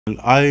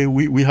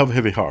We have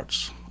heavy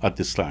hearts at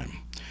this time.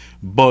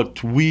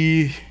 But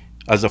we,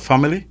 as a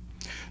family,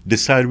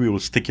 decide we will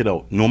stick it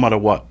out, no matter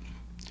what.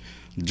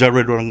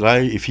 Jared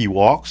Ranguy, if he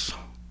walks,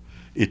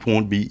 it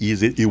won't be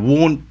easy. It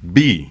won't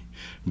be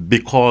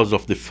because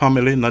of the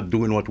family not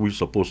doing what we're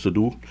supposed to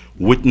do,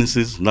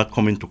 witnesses not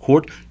coming to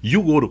court.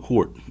 You go to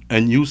court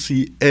and you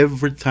see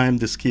every time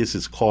this case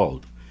is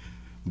called,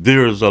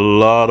 there's a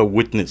lot of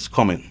witness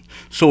coming.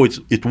 So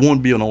it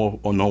won't be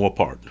on our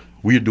part.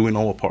 We're doing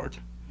our part.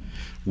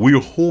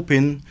 We're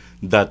hoping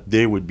that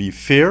they would be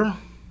fair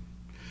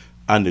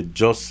and the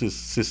justice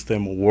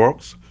system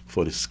works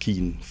for the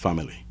Skeen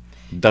family.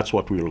 That's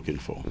what we're looking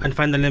for. And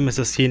finally,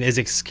 Mr. Skeen, is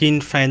the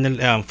Skeen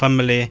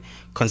family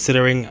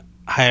considering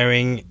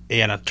hiring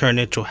an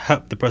attorney to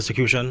help the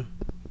prosecution?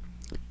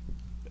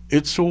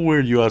 It's so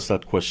weird you ask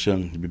that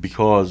question,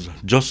 because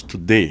just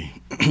today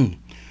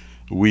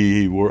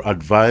we were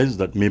advised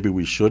that maybe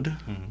we should.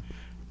 Mm-hmm.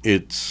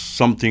 It's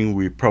something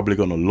we're probably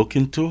going to look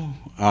into,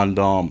 and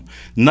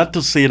not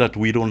to say that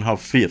we don't have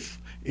faith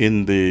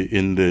in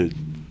the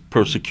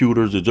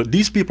persecutors.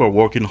 These people are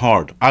working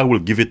hard. I will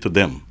give it to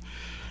them.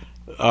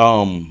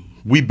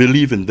 We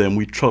believe in them,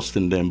 we trust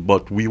in them,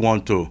 but we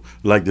want to,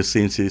 like the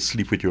saying says,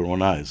 sleep with your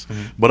own eyes.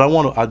 Mm-hmm. But I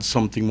want to add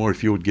something more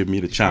if you would give me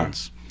the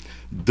chance.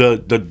 Sure.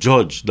 The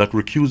judge that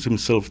recused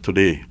himself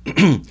today,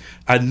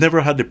 I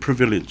never had the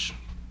privilege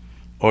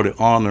or the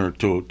honor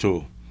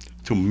to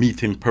meet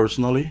him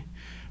personally,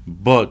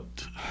 but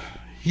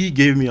he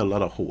gave me a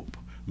lot of hope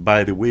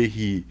by the way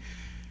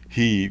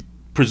he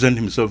presented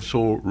himself,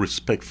 so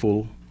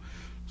respectful,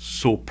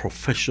 so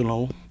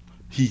professional.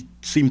 He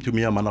seemed to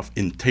me a man of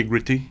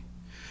integrity.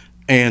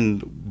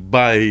 And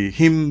by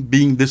him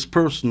being this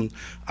person,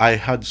 I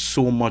had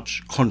so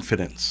much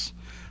confidence.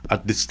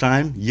 At this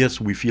time, yes,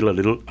 we feel a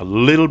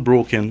little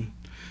broken,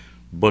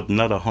 but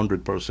not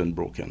 100%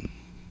 broken.